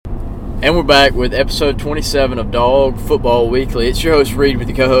And we're back with episode 27 of Dog Football Weekly. It's your host, Reed, with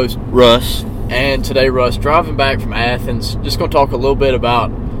your co-host, Russ. And today, Russ, driving back from Athens, just going to talk a little bit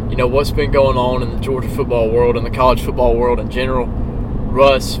about, what's been going on in the Georgia football world and the college football world in general.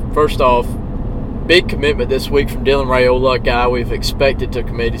 Russ, first off, big commitment this week from Dylan Raiola, a guy we've expected to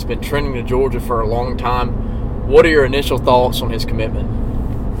commit. He's been trending to Georgia for a long time. What are your initial thoughts on his commitment?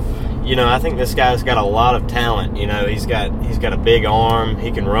 I think this guy's got a lot of talent. He's got a big arm.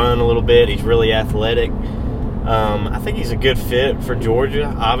 He can run a little bit. He's really athletic. I think he's a good fit for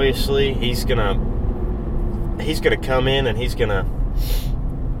Georgia. Obviously, he's gonna come in and he's gonna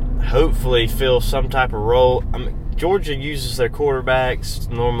hopefully fill some type of role. Georgia uses their quarterbacks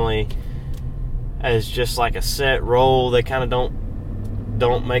normally as just like a set role. They kind of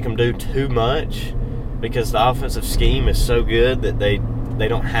don't make them do too much because the offensive scheme is so good that they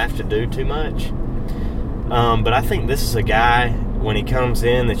don't have to do too much. But I think this is a guy, when he comes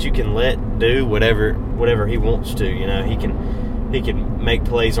in, that you can let do whatever he wants to. He can make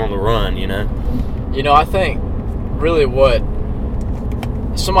plays on the run. I think really what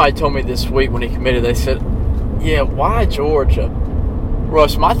somebody told me this week when he committed, they said, "Yeah, why Georgia?"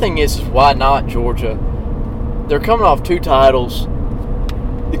 Russ, my thing is why not Georgia? They're coming off 2 titles.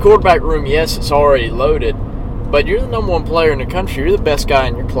 The quarterback room, yes, it's already loaded. But you're the number 1 player in the country. You're the best guy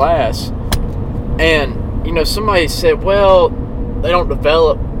in your class. And, somebody said, well, they don't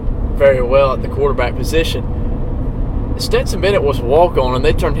develop very well at the quarterback position. Stetson Bennett was a walk-on, and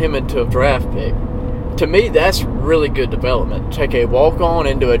they turned him into a draft pick. To me, that's really good development. Take a walk-on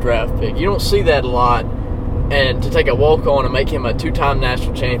into a draft pick. You don't see that a lot. And to take a walk-on and make him a 2-time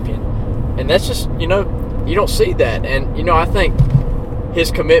national champion. And that's just, you don't see that. And, I think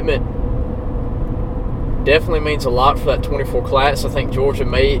his commitment definitely means a lot for that 24 class. I think Georgia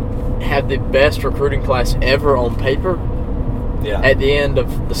may have the best recruiting class ever on paper at the end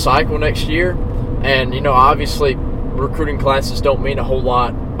of the cycle next year. And, obviously recruiting classes don't mean a whole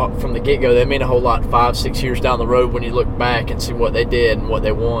lot from the get-go. They mean a whole lot 5-6 years down the road when you look back and see what they did and what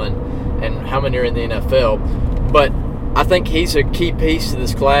they won and how many are in the NFL. But I think he's a key piece to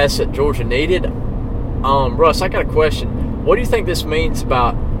this class that Georgia needed. Russ, I got a question. What do you think this means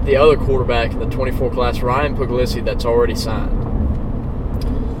about the other quarterback in the 24 class, Ryan Puglisi, that's already signed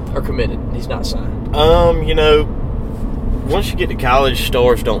or committed? He's not signed. Once you get to college,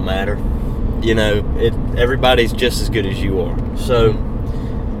 stars don't matter. Everybody's just as good as you are. So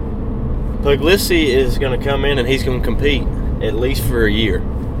Puglisi is going to come in and he's going to compete at least for a year.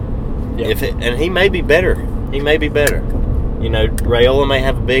 Yep. And he may be better. Raiola may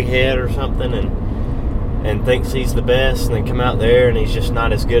have a big head or something and thinks he's the best, and then come out there and he's just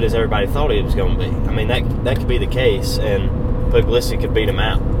not as good as everybody thought he was going to be. That could be the case, and Puglisi could beat him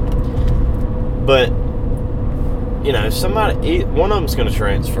out. But one of them's going to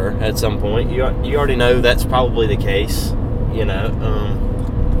transfer at some point. You already know that's probably the case.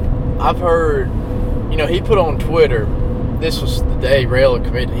 I've heard. He put on Twitter. This was the day Raiola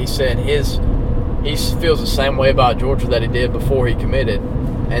committed. He said he feels the same way about Georgia that he did before he committed,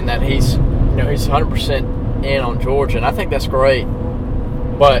 and that he's 100% in on Georgia, and I think that's great.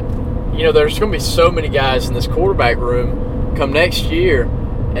 But, there's going to be so many guys in this quarterback room come next year,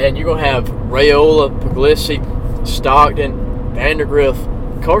 and you're going to have Raiola, Puglisi, Stockton, Vandergrift.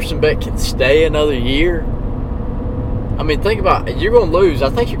 Carson Beck can stay another year. Think about it. You're going to lose.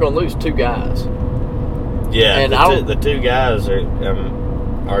 I think you're going to lose 2 guys. Yeah, and the 2 guys are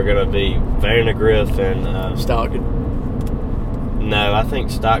going to be Vandergrift and Stockton. No, I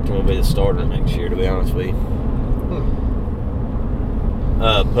think Stockton will be the starter next year, to be honest with you.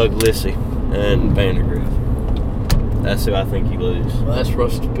 Puglisi and Vandergrift. That's who I think you lose. Well, that's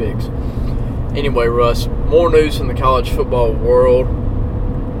Russ's picks. Anyway, Russ, more news in the college football world.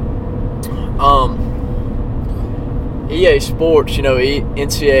 EA Sports,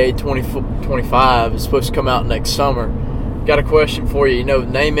 NCAA 2025 is supposed to come out next summer. Got a question for you.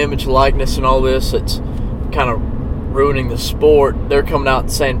 Name, image, likeness, and all this, it's kind of ruining the sport. They're coming out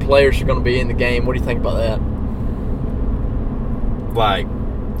and saying players are going to be in the game. What do you think about that? Like,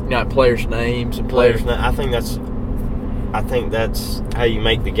 players' names and players. I think that's how you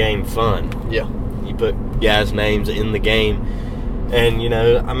make the game fun. Yeah, you put guys' names in the game, and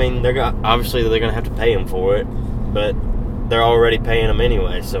obviously they're going to have to pay them for it, but they're already paying them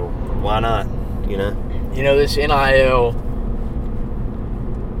anyway. So why not? This NIL.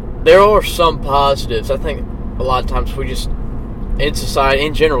 There are some positives. I think a lot of times we just, in society,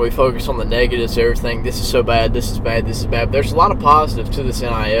 in general, we focus on the negatives, everything. This is so bad, this is bad, this is bad. But there's a lot of positives to this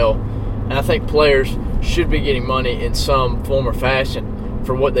NIL. And I think players should be getting money in some form or fashion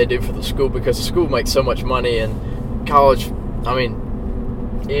for what they do for the school, because the school makes so much money, and college,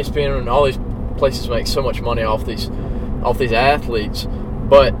 ESPN and all these places make so much money off these athletes,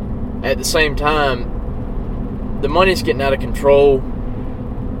 but at the same time, the money's getting out of control.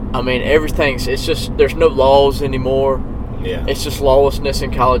 I mean, it's just, there's no laws anymore. Yeah. It's just lawlessness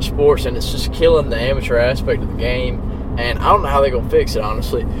in college sports, and it's just killing the amateur aspect of the game. And I don't know how they're going to fix it,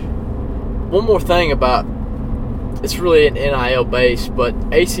 honestly. One more thing about, it's really an NIL base, but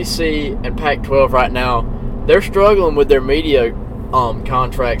ACC and Pac-12 right now, they're struggling with their media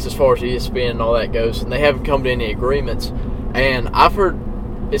contracts as far as ESPN and all that goes, and they haven't come to any agreements. And I've heard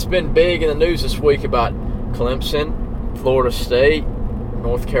it's been big in the news this week about Clemson, Florida State,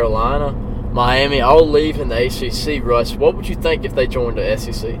 North Carolina, Miami, all leaving the ACC. Russ, what would you think if they joined the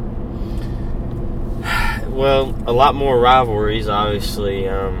SEC? Well, a lot more rivalries, obviously.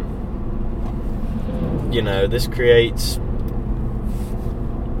 This creates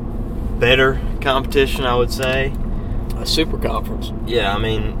better competition, I would say. A super conference. Yeah, I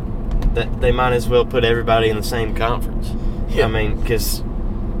mean, they might as well put everybody in the same conference. Yeah. I mean, because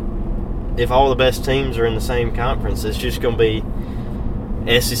if all the best teams are in the same conference, it's just going to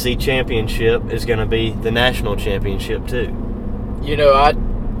be SEC championship is going to be the national championship too.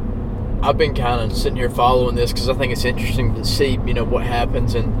 I've been kind of sitting here following this because I think it's interesting to see, what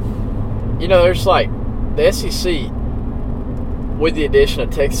happens. And, there's like the SEC, with the addition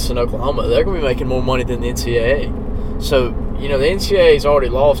of Texas and Oklahoma, they're going to be making more money than the NCAA. So, the NCAA has already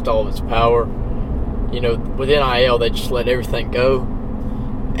lost all of its power. With NIL, they just let everything go.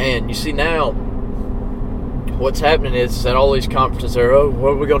 And you see now, what's happening is that all these conferences are, what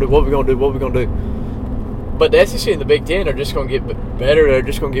are we going to do, what are we going to do, what are we going to do? But the SEC and the Big Ten are just going to get better. They're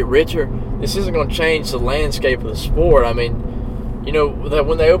just going to get richer. This isn't going to change the landscape of the sport. I mean, that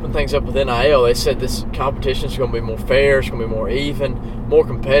when they opened things up with NIL, they said this competition is going to be more fair, it's going to be more even, more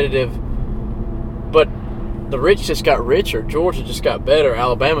competitive. But the rich just got richer. Georgia just got better.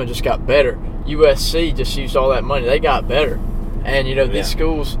 Alabama just got better. USC just used all that money. They got better. And, these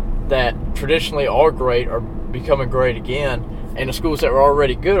schools that traditionally are great are becoming great again. And the schools that were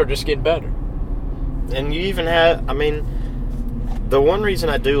already good are just getting better. And you even have, the one reason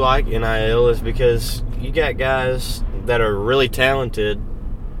I do like NIL is because you got guys that are really talented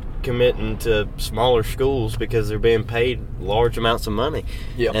committing to smaller schools because they're being paid large amounts of money.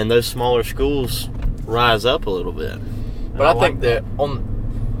 Yeah. And those smaller schools rise up a little bit. But I think that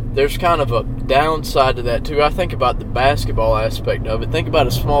there's kind of a downside to that too. I think about the basketball aspect of it. Think about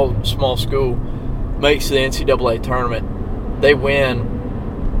a small school makes the NCAA tournament. They win,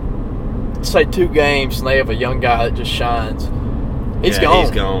 say, 2 games, and they have a young guy that just shines. He's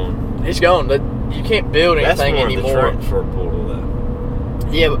gone. He's gone. You can't build anything anymore. That's more of the transfer portal, though.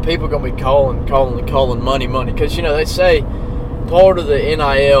 Yeah, but people are going to be calling money. Because, they say part of the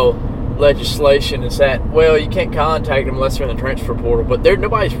NIL legislation is that, well, you can't contact them unless they're in the transfer portal. But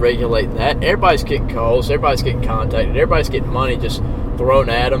nobody's regulating that. Everybody's getting calls. Everybody's getting contacted. Everybody's getting money just thrown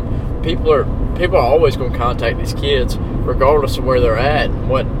at them. People are always going to contact these kids regardless of where they're at.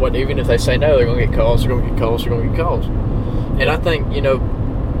 What even if they say no, they're going to get calls. They're going to get calls. They're going to get calls. And I think,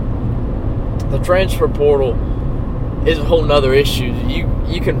 the transfer portal is a whole nother issue.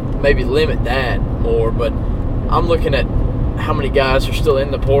 You can maybe limit that more, but I'm looking at how many guys are still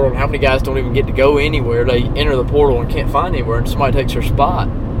in the portal and how many guys don't even get to go anywhere. They enter the portal and can't find anywhere, and somebody takes their spot.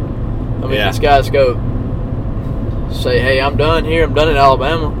 These guys go say, hey, I'm done here. I'm done in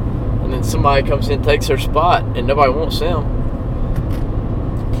Alabama. And then somebody comes in and takes their spot, and nobody wants them.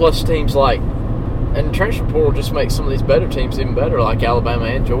 Plus teams and the transfer portal just makes some of these better teams even better, like Alabama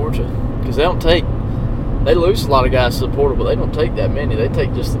and Georgia. Because they lose a lot of guys to the portal, but they don't take that many. They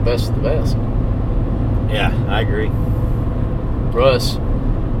take just the best of the best. Yeah, I agree. Russ,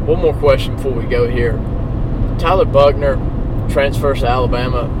 one more question before we go here. Tyler Buckner transfers to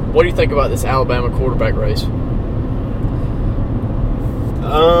Alabama. What do you think about this Alabama quarterback race?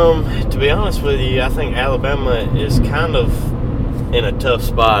 To be honest with you, I think Alabama is kind of in a tough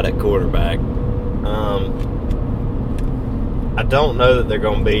spot at quarterback. I don't know that they're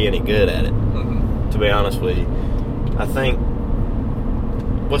going to be any good at it, to be honest with you. I think,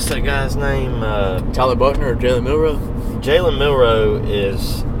 what's that guy's name? Tyler Buckner or Jalen Milroe? Jalen Milroe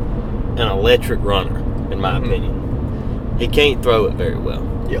is an electric runner, in my opinion. He can't throw it very well.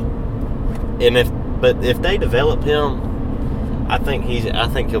 Yeah. And if they develop him, I think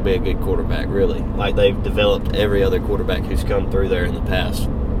he'll be a good quarterback, really. Like they've developed every other quarterback who's come through there in the past,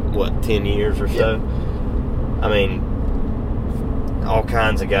 10 years or so? Yeah. I mean, all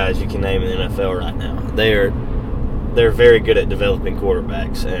kinds of guys you can name in the NFL right now. They're very good at developing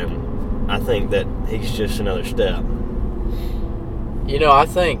quarterbacks, and I think that he's just another step. I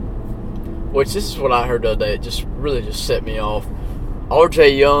think, which this is what I heard the other day, it just really set me off.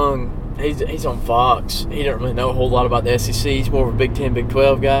 R.J. Young, he's on Fox. He doesn't really know a whole lot about the SEC. He's more of a Big 10, Big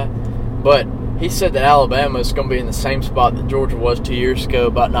 12 guy. But he said that Alabama is going to be in the same spot that Georgia was 2 years ago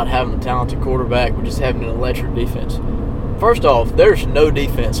about not having a talented quarterback, but just having an electric defense. First off, there's no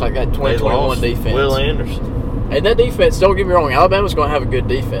defense like that 2021 defense. Will Anderson. And that defense, don't get me wrong, Alabama's going to have a good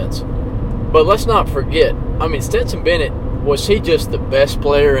defense. But let's not forget, I mean, Stetson Bennett, was he just the best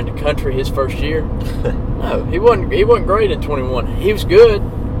player in the country his first year? No, he wasn't great in 21. He was good,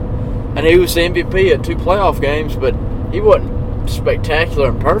 and he was the MVP at 2 playoff games, but he wasn't spectacular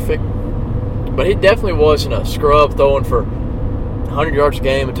and perfect. But he definitely wasn't a scrub throwing for 100 yards a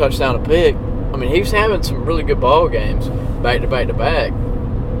game, a touchdown, a pick. I mean, he was having some really good ball games back to back to back.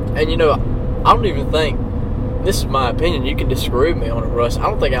 And, you know, I don't even think, this is my opinion, you can disagree with me on it, Russ. I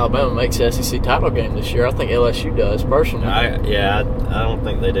don't think Alabama makes the SEC title game this year. I think LSU does, personally. I don't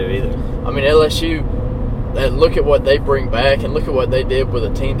think they do either. I mean, LSU, look at what they bring back and look at what they did with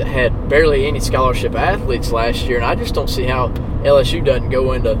a team that had barely any scholarship athletes last year. And I just don't see how LSU doesn't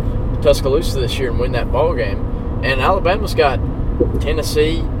go into Tuscaloosa this year and win that ball game. And Alabama's got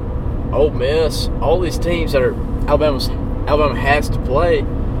Tennessee, Ole Miss, all these teams that are Alabama has to play.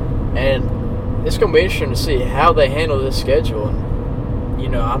 And it's going to be interesting to see how they handle this schedule. And, you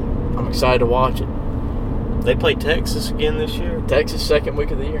know, I'm excited to watch it. They play Texas again this year? Texas, second week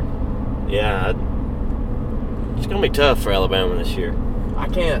of the year. Yeah. It's going to be tough for Alabama this year. I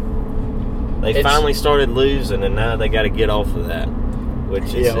can't. They finally started losing, and now they got to get off of that,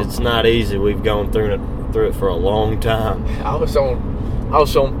 which is it's not easy. We've gone through it for a long time. I was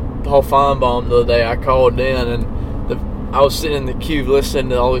on Paul Feinbaum the other day. I called in, and I was sitting in the queue listening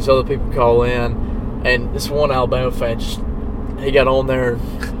to all these other people call in, and this one Alabama fan he got on there.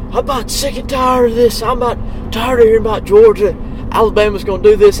 I'm about sick and tired of this. I'm about tired of hearing about Georgia. Alabama's going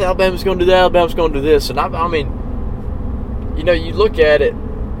to do this. Alabama's going to do that. Alabama's going to do this. And I mean, you know, you look at it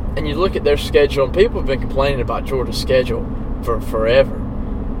and you look at their schedule, and people have been complaining about Georgia's schedule for forever.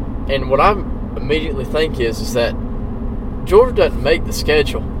 And what I immediately think is that Georgia doesn't make the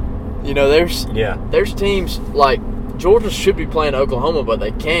schedule. You know, there's teams like Georgia should be playing Oklahoma, but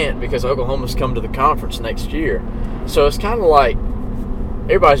they can't because Oklahoma's come to the conference next year. So it's kind of like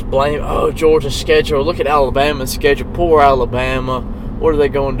everybody's blaming, Georgia's schedule. Look at Alabama's schedule. Poor Alabama. What are they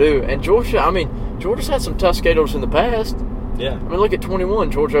going to do? And Georgia's had some tough schedules in the past. Yeah. I mean, look at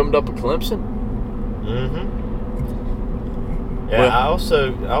 21. Georgia opened up with Clemson. Mm-hmm. Yeah, I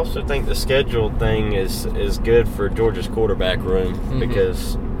also think the schedule thing is good for Georgia's quarterback room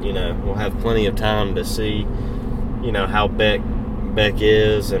because, you know, we'll have plenty of time to see, you know, how Beck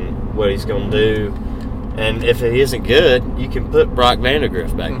is and what he's going to do. And if he isn't good, you can put Brock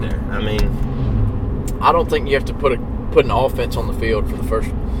Vandagriff back there. I mean, I don't think you have to put an offense on the field for the first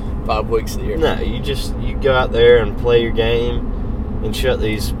 5 weeks of the year. No, you go out there and play your game and shut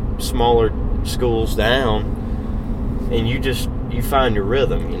these smaller schools down, and you find your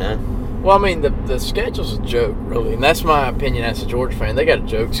rhythm, you know. Well, I mean, the schedule's a joke, really, and that's my opinion as a Georgia fan. They got a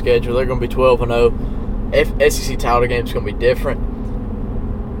joke schedule. They're going to be 12-0. SEC title game's going to be different,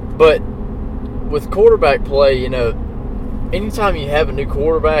 but with quarterback play, you know, anytime you have a new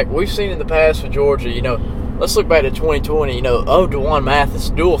quarterback, we've seen in the past with Georgia, you know, let's look back to 2020, you know, DeJuan Mathis,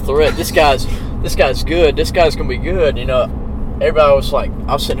 dual threat. This guy's good. This guy's going to be good. You know, everybody was like,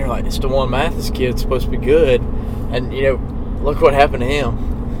 I was sitting there like, this DeJuan Mathis kid's supposed to be good. And, you know, look what happened to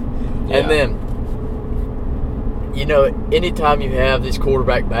him. Yeah. And then, you know, anytime you have these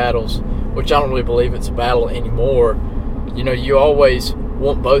quarterback battles, which I don't really believe it's a battle anymore, you know, you always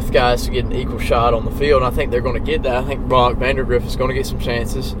want both guys to get an equal shot on the field, and I think they're going to get that. I think Brock Vandagriff is going to get some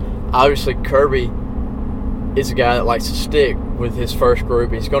chances. Obviously, Kirby is a guy that likes to stick with his first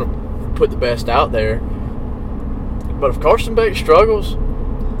group. He's going to put the best out there. But if Carson Beck struggles,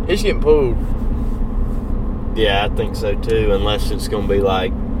 he's getting pulled. Yeah, I think so too, unless it's going to be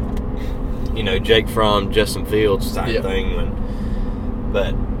like, you know, Jake Fromm, Justin Fields type thing.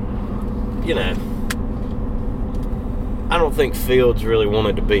 But, you know, I don't think Fields really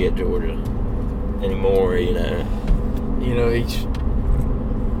wanted to be at Georgia anymore, you know. You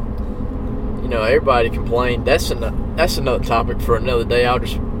know, everybody complained. That's another topic for another day. I'll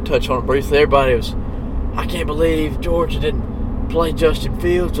just touch on it briefly. Everybody was, I can't believe Georgia didn't play Justin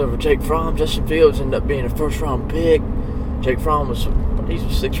Fields over Jake Fromm. Justin Fields ended up being a first-round pick. Jake Fromm he's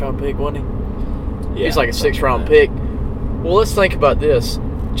a 6th-round pick, wasn't he? Yeah, he's like a 6th-round pick. Well, let's think about this.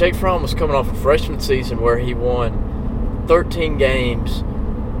 Jake Fromm was coming off a freshman season where he won 13 games,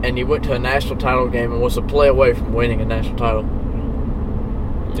 and he went to a national title game and was a play away from winning a national title.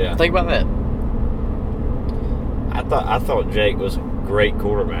 Yeah. Think about that. I thought Jake was a great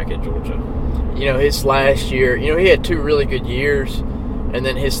quarterback at Georgia. You know, his last year, you know, he had 2 really good years, And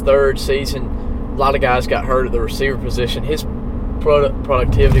then his third season, a lot of guys got hurt at the receiver position. His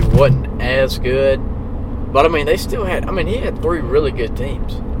productivity wasn't as good. But, I mean, they still had – I mean, he had 3 really good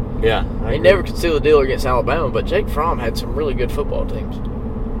teams. Yeah. He never could seal the deal against Alabama, but Jake Fromm had some really good football teams.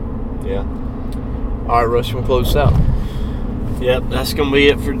 Yeah. All right, Russ, we'll close this out. Yep, that's going to be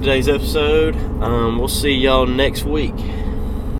it for today's episode. We'll see y'all next week.